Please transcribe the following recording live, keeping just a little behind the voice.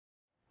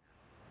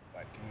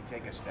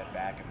take a step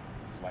back and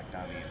reflect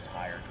on the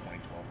entire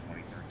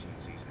 2012-2013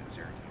 season in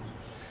Syracuse?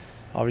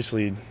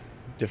 Obviously,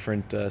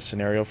 different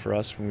scenario for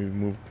us when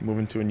we move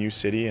into a new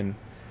city, and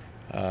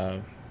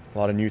a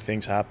lot of new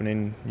things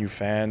happening, new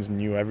fans,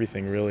 new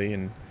everything really.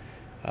 And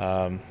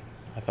I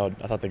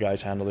thought the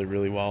guys handled it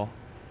really well.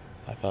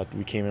 I thought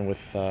we came in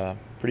with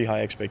pretty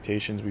high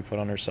expectations we put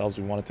on ourselves.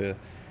 We wanted to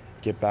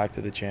get back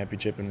to the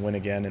championship and win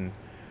again, and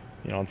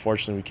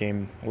unfortunately we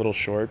came a little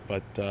short.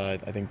 But I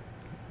think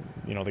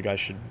the guys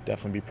should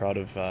definitely be proud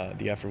of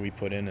the effort we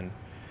put in, and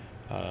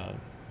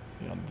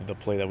the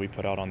play that we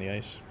put out on the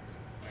ice.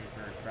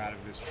 You're very proud of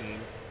this team.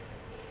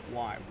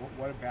 Why?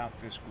 What about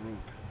this group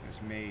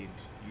has made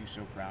you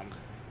so proud of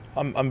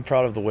it? I'm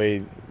proud of the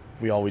way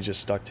we always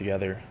just stuck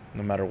together,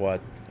 no matter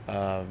what.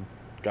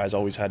 Guys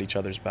always had each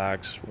other's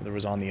backs, whether it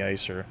was on the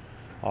ice or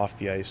off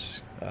the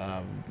ice.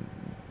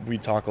 We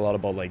talk a lot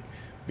about like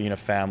being a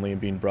family and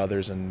being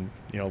brothers, and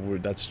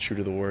that's true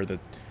to the word that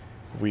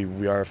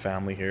we are a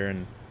family here,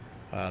 and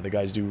the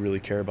guys do really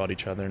care about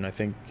each other, and I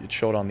think it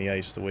showed on the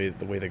ice the way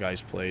the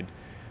guys played.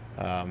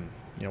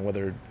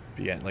 Whether it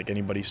be like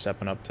anybody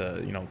stepping up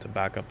to to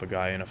back up a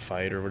guy in a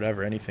fight or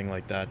whatever, anything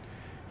like that,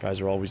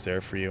 guys are always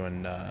there for you,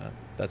 and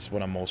that's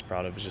what I'm most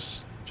proud of,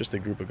 is just the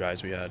group of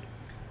guys we had.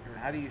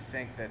 How do you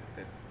think that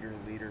your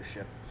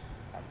leadership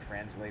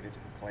translated to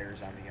the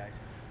players on the ice?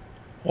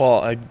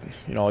 Well,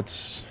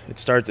 it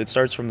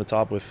starts from the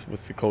top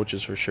with the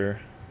coaches for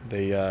sure.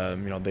 They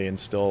they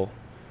instill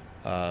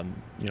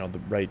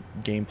the right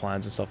game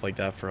plans and stuff like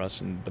that for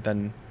us, but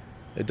then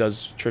it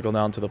does trickle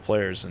down to the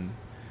players, and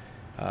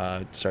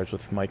it starts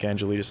with Mike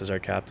Angelidis as our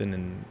captain,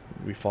 and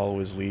we follow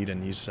his lead,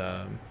 and he's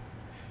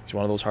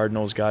one of those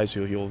hard-nosed guys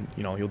who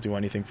he'll do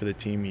anything for the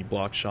team. He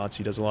blocks shots.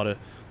 He does a lot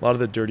of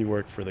the dirty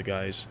work for the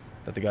guys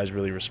that the guys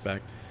really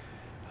respect.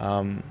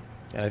 And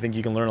I think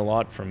you can learn a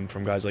lot from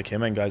guys like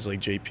him and guys like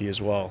JP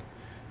as well.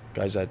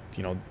 Guys that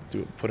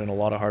put in a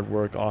lot of hard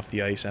work off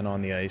the ice and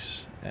on the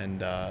ice,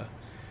 and I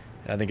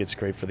think it's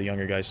great for the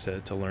younger guys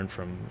to learn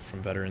from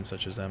veterans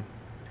such as them.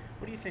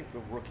 What do you think the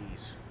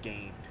rookies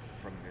gained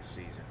from this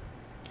season?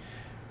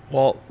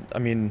 Well, I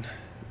mean,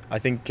 I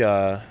think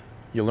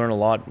you learn a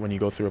lot when you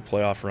go through a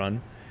playoff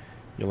run.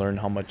 You learn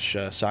how much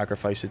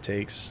sacrifice it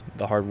takes,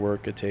 the hard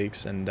work it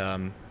takes,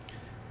 and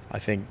I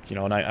think,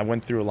 and I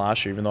went through it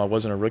last year, even though I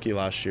wasn't a rookie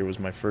last year. It was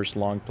my first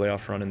long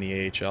playoff run in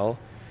the AHL,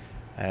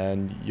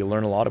 and you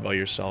learn a lot about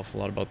yourself, a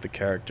lot about the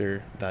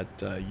character that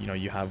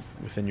you have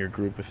within your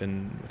group,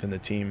 within the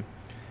team,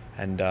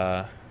 and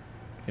I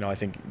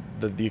think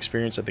the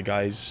experience that the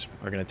guys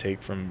are going to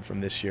take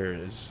from this year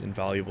is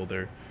invaluable.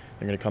 They're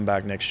going to come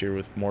back next year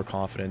with more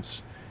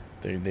confidence.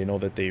 They know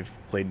that they've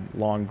played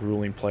long,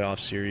 grueling playoff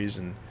series,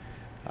 and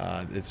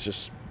it's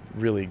just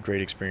really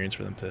great experience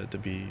for them to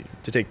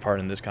take part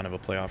in this kind of a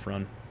playoff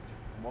run.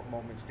 What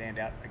moments stand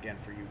out again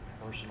for you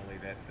personally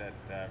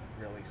that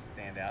really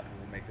stand out and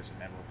will make this a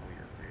memorable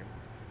year for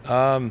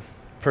you?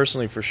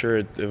 Personally, for sure,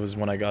 it was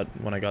when I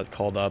got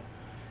called up.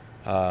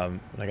 I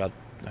got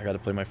to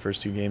play my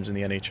first 2 games in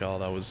the NHL.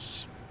 That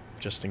was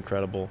just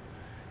incredible.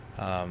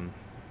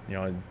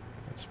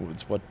 It's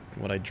what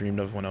I dreamed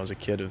of when I was a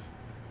kid, of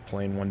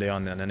playing one day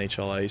on an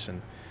NHL ice,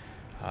 and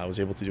I was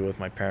able to do it with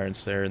my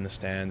parents there in the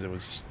stands. It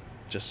was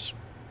just,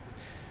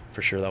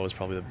 for sure, that was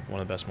probably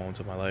one of the best moments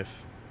of my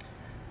life.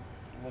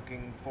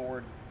 Looking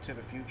forward to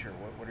the future,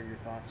 what are your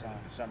thoughts on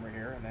the summer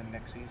here and then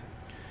next season?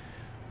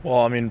 Well,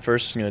 I mean,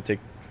 first I'm going to take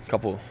a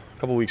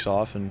couple weeks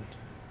off and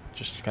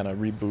just kind of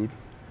reboot.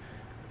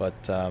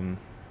 But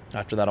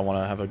after that, I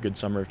want to have a good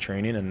summer of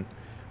training, and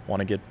want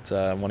to get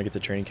the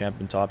training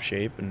camp in top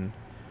shape. And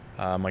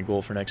my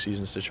goal for next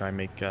season is to try and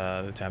make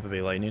the Tampa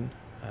Bay Lightning,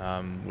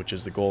 which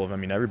is the goal of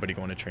everybody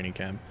going to training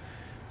camp.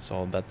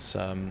 So that's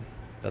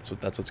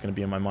what's going to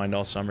be in my mind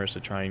all summer, is to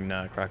try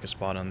and crack a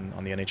spot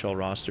on the NHL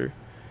roster,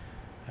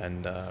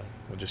 and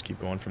we'll just keep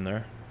going from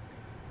there.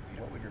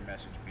 What would your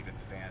message be to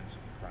the fans of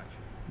the Crunch?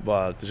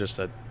 Well, it's just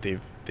that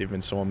they've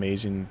been so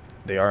amazing.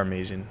 They are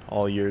amazing.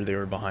 All year they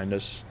were behind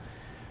us,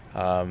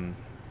 and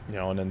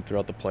then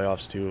throughout the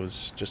playoffs too, it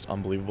was just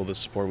unbelievable the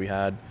support we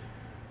had.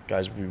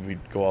 Guys,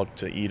 we'd go out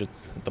to eat at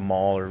the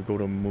mall or go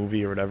to a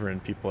movie or whatever,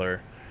 and people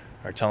are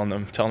telling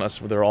us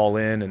they're all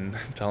in, and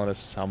telling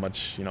us how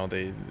much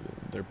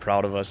they're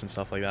proud of us and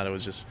stuff like that. It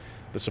was just,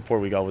 the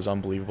support we got was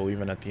unbelievable,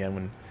 even at the end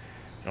when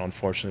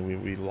unfortunately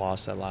we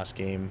lost that last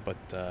game. But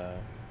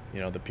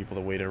the people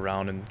that waited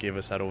around and gave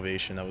us that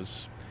ovation, that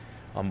was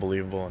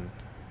unbelievable, and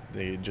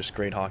they just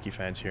great hockey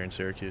fans here in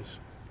Syracuse.